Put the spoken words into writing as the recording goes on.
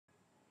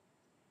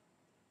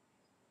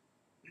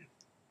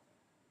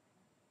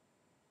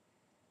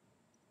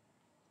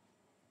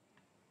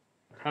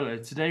Hello,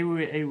 today we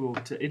were able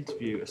to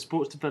interview a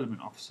sports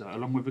development officer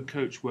along with a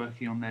coach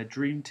working on their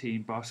dream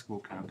team basketball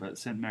camp at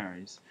St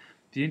Mary's.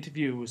 The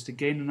interview was to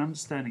gain an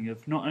understanding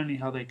of not only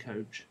how they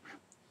coach,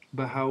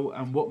 but how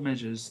and what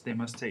measures they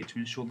must take to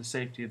ensure the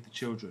safety of the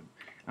children,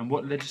 and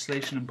what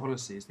legislation and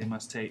policies they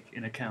must take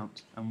in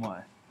account and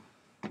why.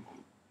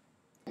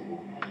 As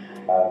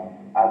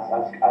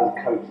a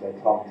coach, they're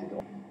targeted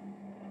on.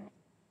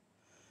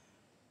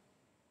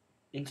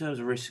 In terms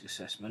of risk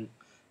assessment,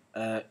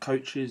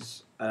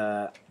 coaches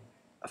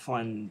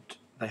find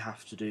they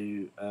have to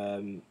do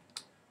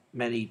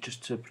many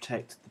just to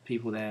protect the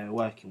people they're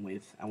working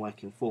with and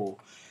working for.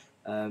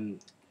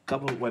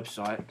 Government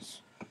websites,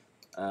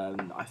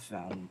 I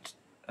found,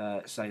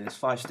 say there's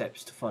 5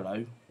 steps to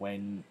follow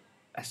when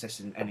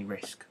assessing any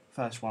risk.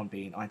 First one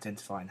being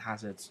identifying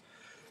hazards.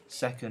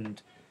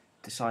 Second,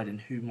 deciding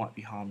who might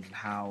be harmed and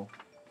how.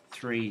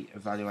 3,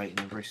 evaluating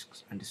the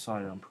risks and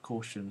deciding on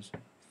precautions.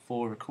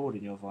 4,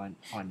 recording your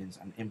findings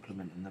and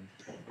implementing them.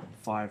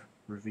 5,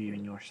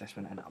 reviewing your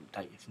assessment and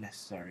update if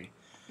necessary.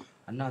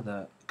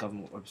 Another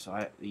government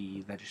website,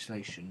 the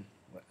legislation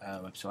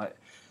website,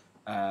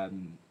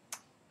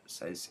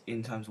 says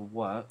in terms of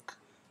work,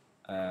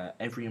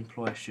 every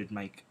employer should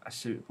make a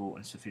suitable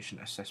and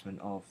sufficient assessment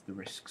of the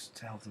risks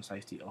to health and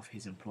safety of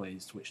his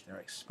employees to which they're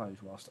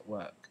exposed whilst at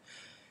work.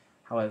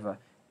 However,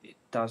 it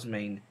does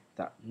mean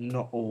that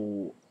not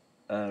all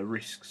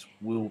risks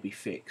will be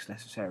fixed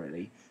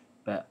necessarily,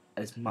 but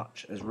as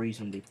much as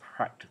reasonably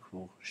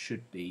practicable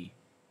should be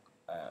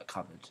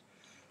covered.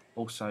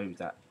 Also,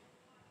 that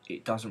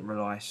it doesn't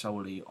rely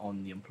solely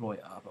on the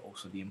employer, but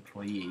also the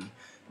employee,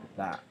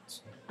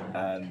 that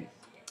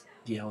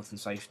the health and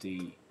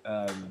safety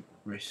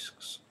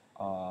risks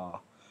are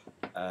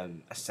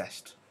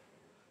assessed.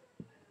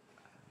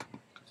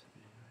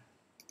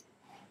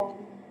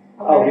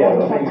 Oh yeah,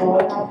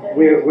 I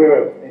mean,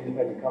 we're an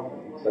independent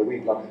company, so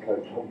we'd love to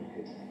coach 100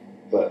 kids,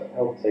 but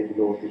health and safety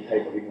laws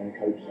dictate that we can only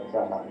coach a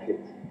certain amount of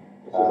kids.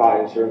 It's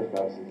like insurance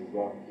purposes as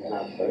well.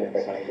 Yeah, so it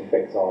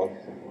affects our.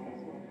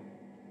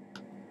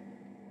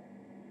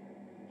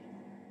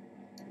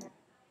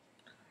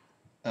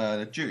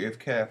 The duty of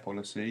care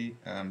policy,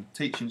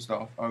 teaching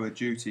staff owe a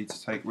duty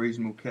to take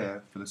reasonable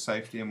care for the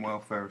safety and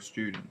welfare of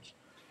students,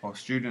 while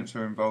students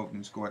are involved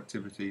in school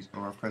activities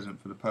or are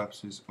present for the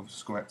purposes of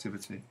school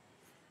activity.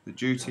 The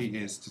duty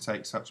is to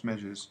take such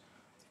measures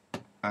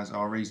as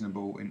are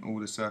reasonable in all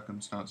the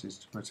circumstances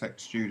to protect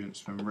students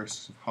from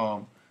risks of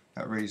harm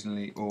that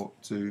reasonably ought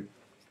to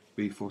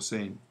be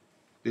foreseen.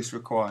 This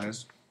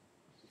requires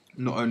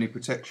not only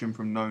protection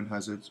from known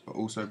hazards, but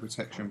also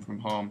protection from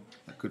harm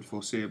that could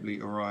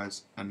foreseeably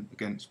arise and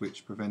against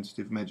which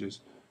preventative measures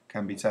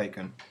can be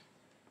taken.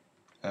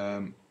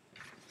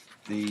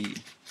 The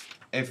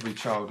Every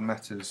Child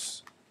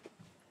Matters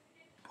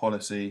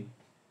policy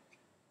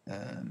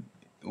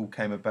all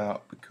came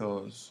about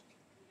because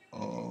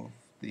of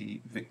the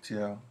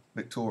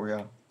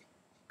Victoria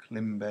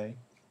Klimbe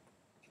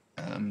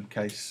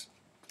case.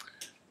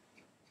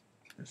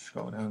 Let's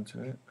scroll down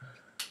to it.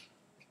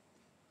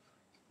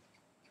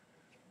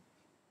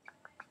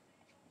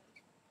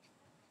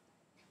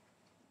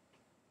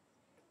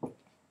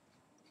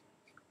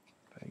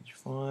 Page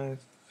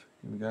 5.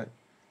 Here we go.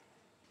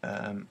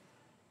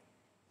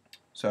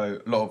 So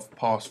a lot of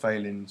past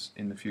failings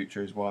in the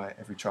future is why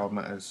Every Child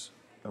Matters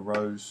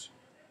arose.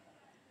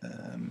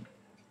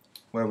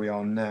 Where we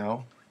are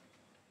now,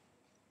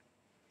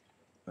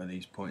 by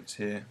these points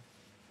here,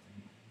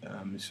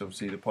 this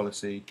obviously the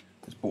policy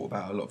has brought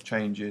about a lot of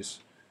changes,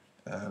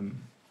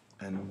 and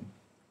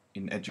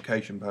in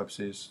education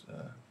purposes,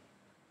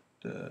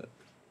 they've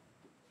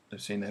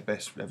seen their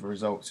best ever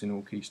results in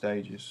all key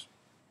stages.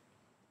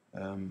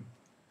 And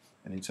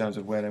in terms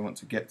of where they want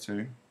to get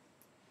to,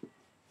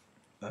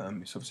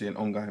 it's obviously an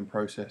ongoing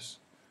process,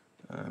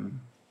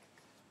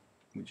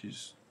 which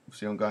is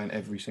obviously ongoing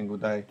every single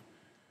day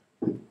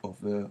of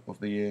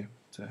the year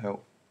to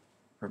help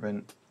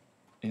prevent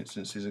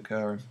instances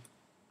occurring.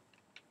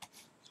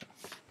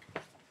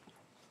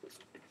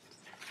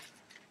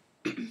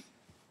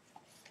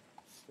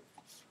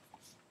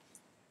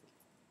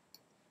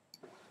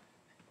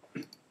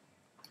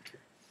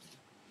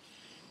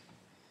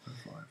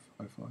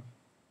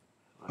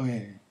 Oh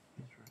yeah.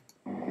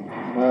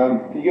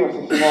 Can you give us a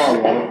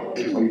scenario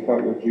where you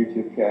felt your duty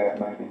of care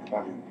may be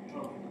failing?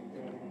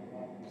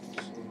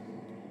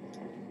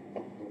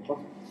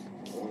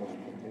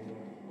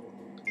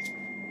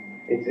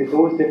 It's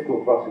always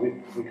difficult for us.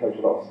 We coach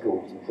a lot of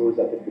schools, and it's always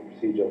that difficult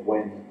procedure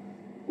when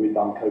we're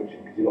done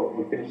coaching, because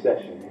you finish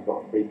session, you've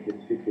got 2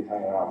 kids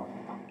hanging around,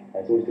 and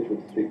it's always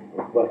difficult to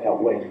work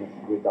out when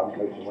we're done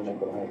coaching, when they've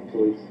gone home. It's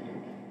always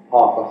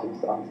hard for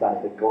us to understand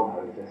if they've gone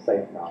home, if they're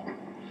safe now,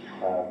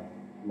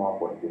 from our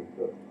point of view.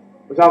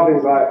 But some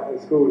things like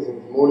at schools in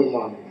the morning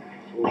one,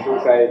 we still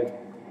say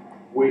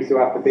we still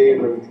have to be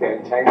in room to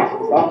get them changed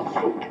and stuff,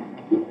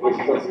 which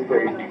is obviously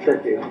pretty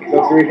tricky. So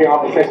obviously we think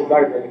after the session's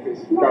over, and if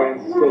it's going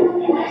into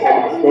school,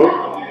 sending to school,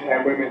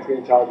 then we're meant to be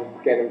in charge of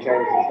getting them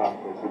changed and stuff,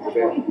 which is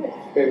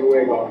a bit of a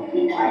weird one,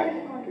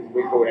 because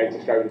we thought they'd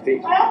just go with the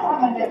teachers.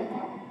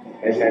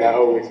 they say that,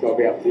 oh, it's got to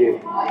be up to you.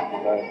 So,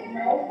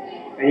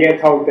 and you get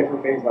told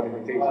different things by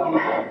different teachers. That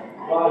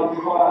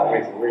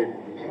makes it really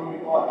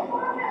confusing.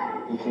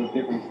 So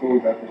different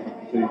schools have different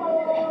procedures.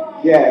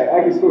 Yeah,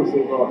 every school's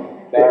different.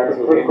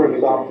 For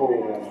example,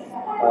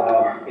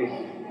 if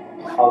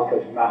I was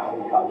coaching maths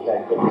and cut the day,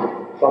 but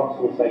some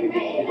schools say you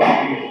just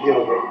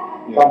deal with it.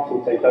 Some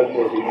schools say don't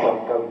deal with it,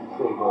 don't go into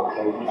school.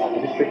 So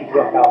it's just tricky to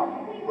work out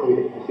all the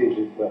different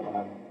procedures, but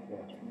yeah.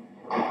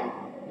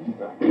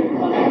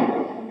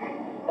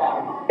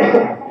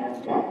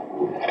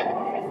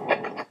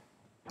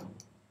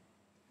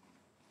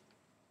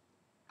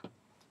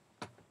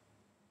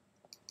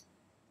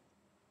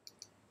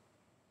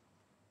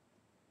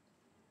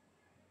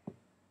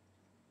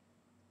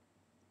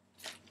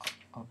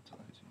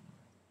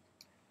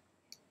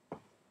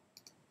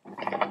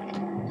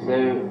 So,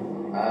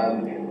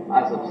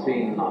 as I've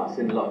seen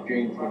a lot of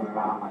dream team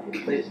around like the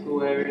state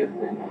school areas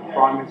and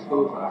primary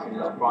schools. I've seen a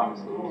lot of primary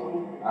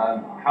schools.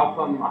 How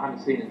come I haven't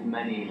seen as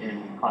many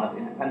in kind of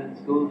independent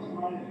schools?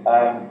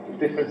 The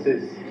difference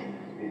is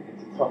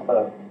it's a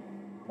tougher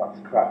nut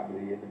to crack for the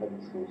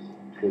independent schools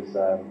because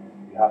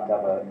you have to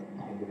have an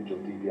individual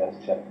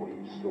DBS check for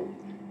each school.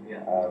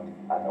 Yeah.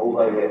 And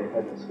although the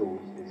independent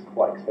schools is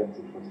quite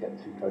expensive for us to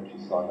get 2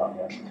 coaches signed up,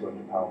 yeah,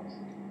 £200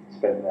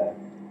 spent there.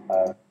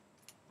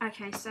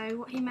 Okay, so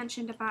what he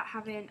mentioned about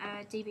having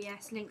a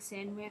DBS links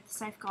in with the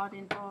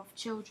safeguarding of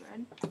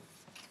children,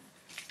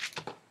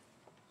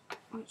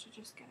 which I'll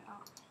just get it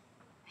up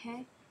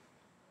here.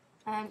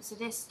 So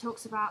this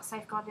talks about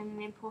safeguarding and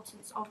the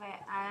importance of it,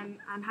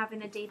 and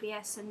having a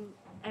DBS, and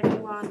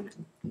everyone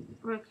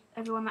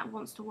that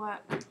wants to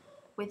work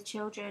with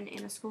children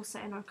in a school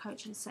setting or a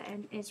coaching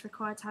setting is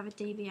required to have a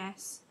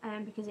DBS,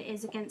 because it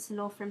is against the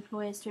law for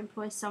employers to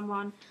employ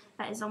someone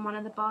that is on one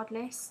of the barred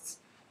lists.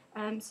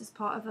 So it's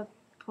part of a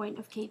point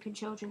of keeping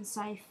children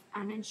safe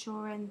and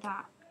ensuring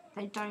that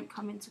they don't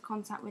come into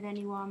contact with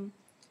anyone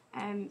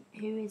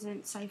who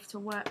isn't safe to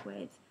work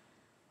with.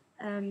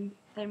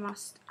 They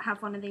must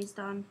have one of these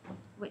done,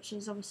 which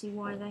is obviously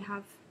why they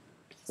have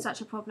such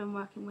a problem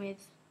working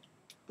with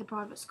the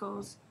private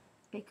schools,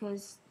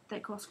 because they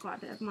cost quite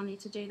a bit of money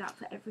to do that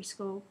for every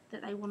school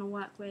that they want to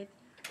work with.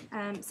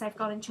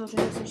 Safeguarding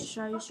children also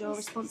shows your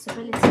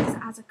responsibilities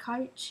as a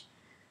coach,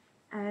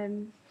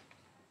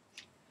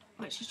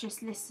 which is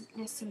just lists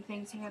some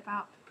things here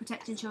about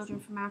protecting children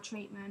from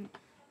maltreatment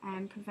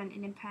and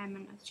preventing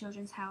impairment of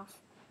children's health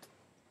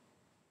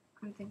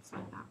and things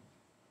like that.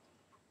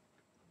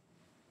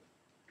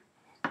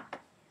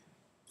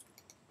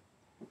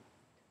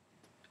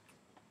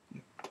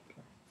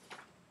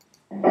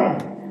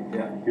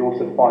 You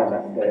also find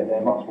that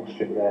they're much more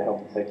strict with their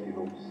health and safety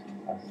rules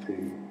as to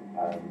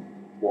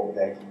what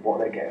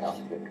they're getting out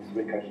of it, because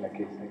we're coaching their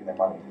kids, taking their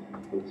money,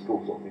 but the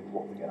school sort of thinks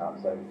what we're getting out.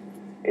 So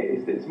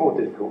it's more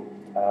difficult.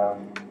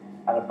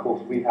 And of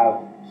course we have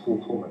school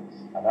tournaments,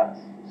 and that's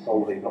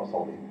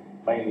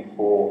mainly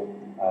for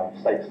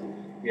state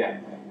schools. Yeah.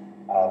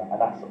 And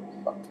that's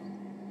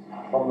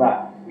from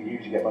that we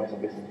usually get most of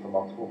our business from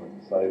our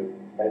tournaments. So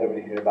they don't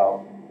really hear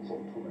about the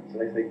sort of tournaments. So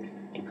they think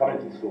we come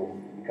into the school,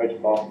 we coach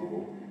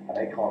basketball, and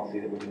they can't see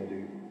that we're going to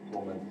do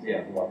tournaments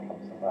and all that kind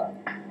of stuff like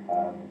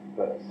that.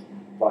 But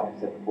like I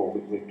said before,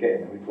 we're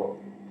getting there. We've got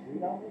 2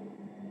 now.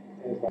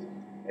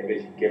 They've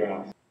basically given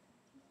us.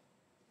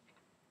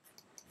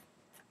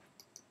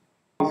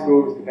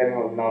 Schools, depending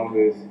on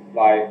numbers,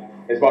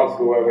 like there's one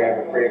school where we have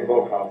a 3 and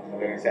 4 club,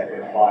 and then a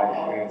separate 5,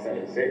 and then a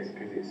separate 6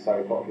 because it's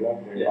so popular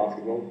in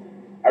basketball.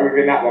 And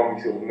within that one,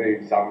 we sort of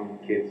moved some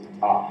kids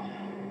up,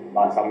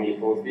 like some year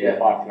 4s to year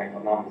 5 to make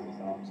up numbers and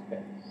stuff.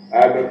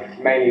 But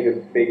mainly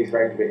the biggest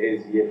range of it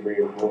is year 3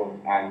 or 4,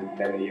 and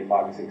then the year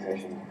 5 and 6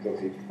 session. Because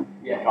obviously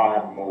you can't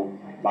have them all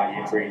like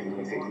year 3s and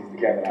year 6s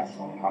together. That's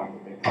kind of a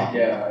bit tough.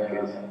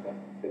 Because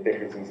the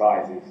difference in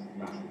size is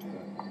massive.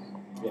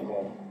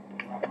 So.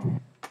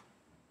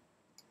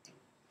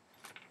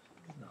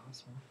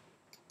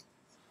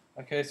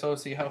 Okay, so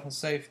obviously health and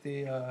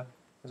safety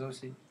is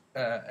obviously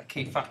a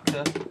key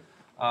factor.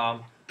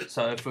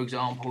 So, for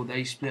example,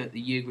 they split the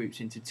year groups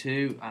into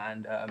 2,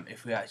 and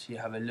if we actually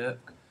have a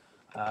look,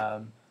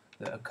 that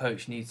a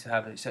coach needs to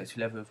have an accepted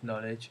level of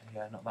knowledge.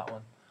 Yeah, not that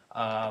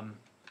one.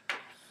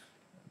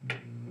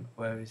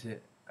 Where is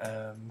it?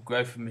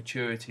 Growth and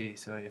maturity.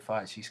 So, if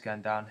I actually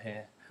scan down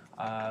here,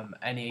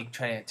 any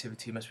training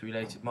activity must be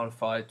related,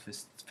 modified for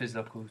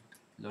physiological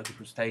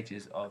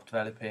stages of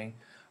developing.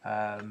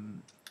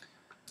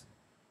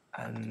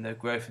 And the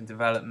growth and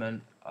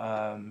development,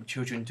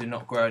 children do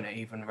not grow at an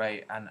even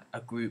rate, and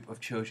a group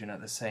of children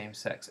at the same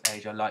sex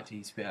age are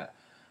likely to be at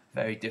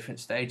very different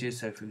stages.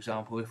 So, for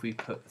example, if we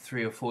put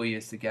 3 or 4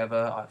 years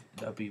together,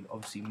 there'll be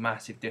obviously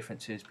massive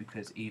differences,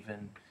 because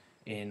even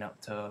in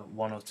up to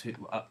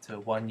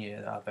 1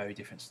 year, there are very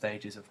different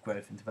stages of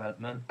growth and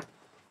development.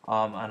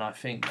 And I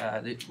think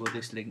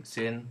this links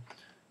in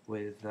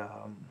with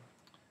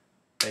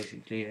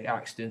basically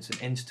accidents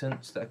and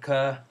incidents that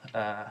occur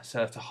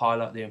serve to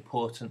highlight the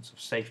importance of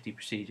safety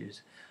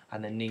procedures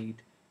and the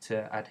need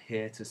to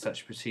adhere to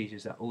such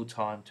procedures at all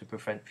times to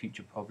prevent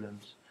future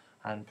problems.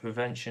 and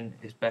prevention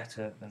is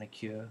better than a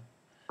cure,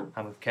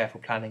 and with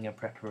careful planning and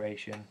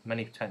preparation,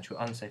 many potential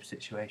unsafe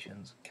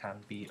situations can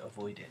be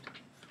avoided.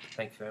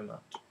 Thank you very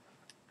much.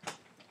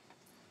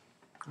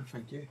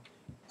 Thank you.